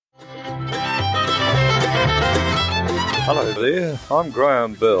Hello there, I'm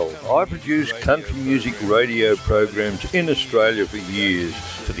Graham Bell. I produce country music radio programs in Australia for years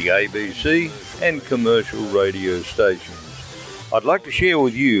for the ABC and commercial radio stations. I'd like to share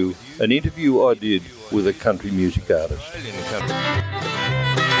with you an interview I did with a country music artist.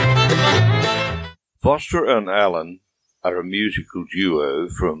 Foster and Allen are a musical duo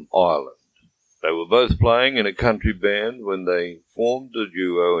from Ireland. They were both playing in a country band when they formed the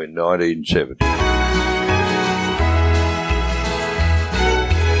duo in 1970.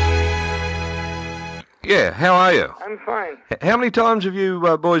 Yeah, how are you? I'm fine. How many times have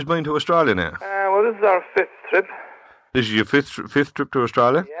you boys been to Australia now? Well, this is our fifth trip. This is your fifth trip to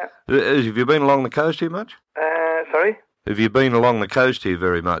Australia? Yeah. Have you been along the coast here much? Sorry? Have you been along the coast here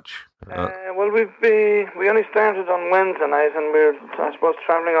very much? Well, we only started on Wednesday night, and we're, I suppose,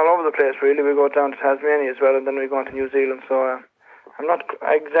 travelling all over the place, really. We go down to Tasmania as well, and then we go on to New Zealand, so I'm not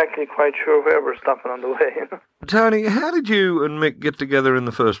exactly quite sure where we're stopping on the way. You know? Tony, how did you and Mick get together in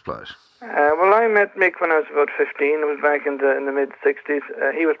the first place? Well, I met Mick when I was about 15. It was back in the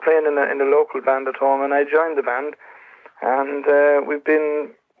mid-'60s. He was playing in a local band at home, and I joined the band. And we've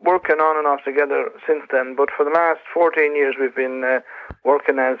been working on and off together since then. But for the last 14 years, we've been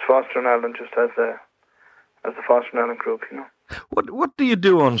working as Foster and Allen, just as the Foster and Allen group, you know. What do you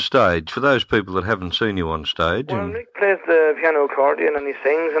do on stage, for those people that haven't seen you on stage? Well, Mick plays the piano accordion and he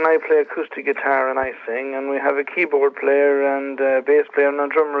sings, and I play acoustic guitar and I sing, and we have a keyboard player and a bass player and a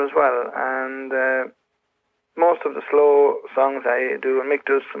drummer as well. And most of the slow songs I do, and Mick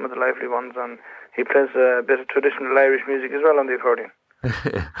does some of the lively ones, and he plays a bit of traditional Irish music as well on the accordion.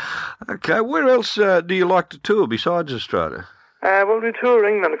 Okay, where else do you like to tour besides Australia? Well, we tour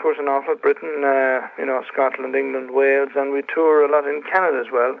England, of course, an awful lot, Britain, Scotland, England, Wales, and we tour a lot in Canada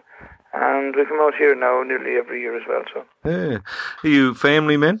as well. And we come out here now nearly every year as well. So. Yeah. Are you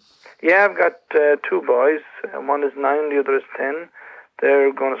family men? Yeah, I've got two boys. One is 9, the other is 10.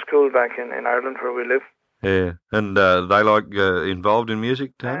 They're going to school back in Ireland where we live. Yeah, and they like involved in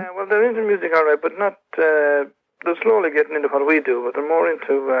music, Tony? Well, they're into music all right, but not... they're slowly getting into what we do, but they're more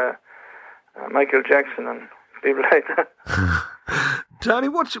into Michael Jackson and people like that. Tony,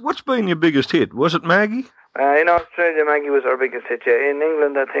 what's been your biggest hit? Was it Maggie? In Australia, Maggie was our biggest hit, yeah. In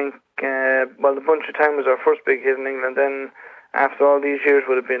England, I think, The Bunch of Time was our first big hit in England. Then, after all these years,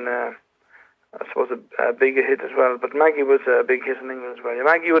 would have been, I suppose, a bigger hit as well. But Maggie was a big hit in England as well. Yeah,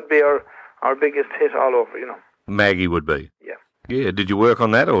 Maggie would be our biggest hit all over, you know. Maggie would be? Yeah. Yeah, did you work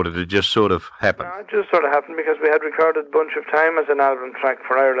on that, or did it just sort of happen? No, it just sort of happened because we had recorded Bunch of Time as an album track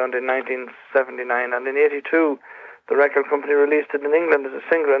for Ireland in 1979, and in 82, the record company released it in England as a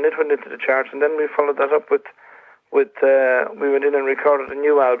single, and it went into the charts, and then we followed that up with we went in and recorded a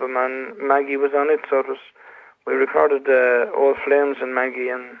new album, and Maggie was on it, so we recorded Old Flames and Maggie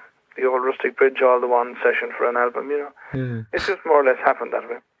and the Old Rustic Bridge all the one session for an album, you know. Yeah. It's just more or less happened that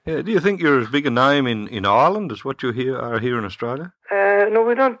way. Yeah. Do you think you're as big a name in Ireland as what you are here in Australia? No,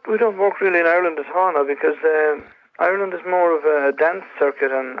 we don't work really in Ireland at all now, because Ireland is more of a dance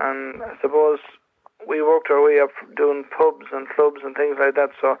circuit, and I suppose we worked our way up doing pubs and clubs and things like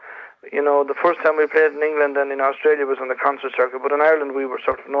that. So, you know, the first time we played in England and in Australia was on the concert circuit, but in Ireland we were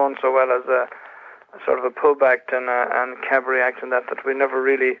sort of known so well as a sort of a pub act and cabaret act and that we never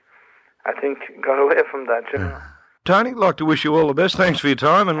really, I think, got away from that, you know. Tony, I'd like to wish you all the best. Thanks for your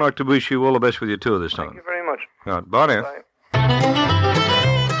time, and I'd like to wish you all the best with your tour this time. Thank you very much. All right, bye now. Bye.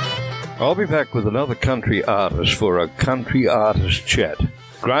 I'll be back with another country artist for a country artist chat.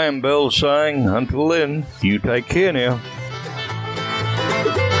 Graham Bell saying, until then, you take care now.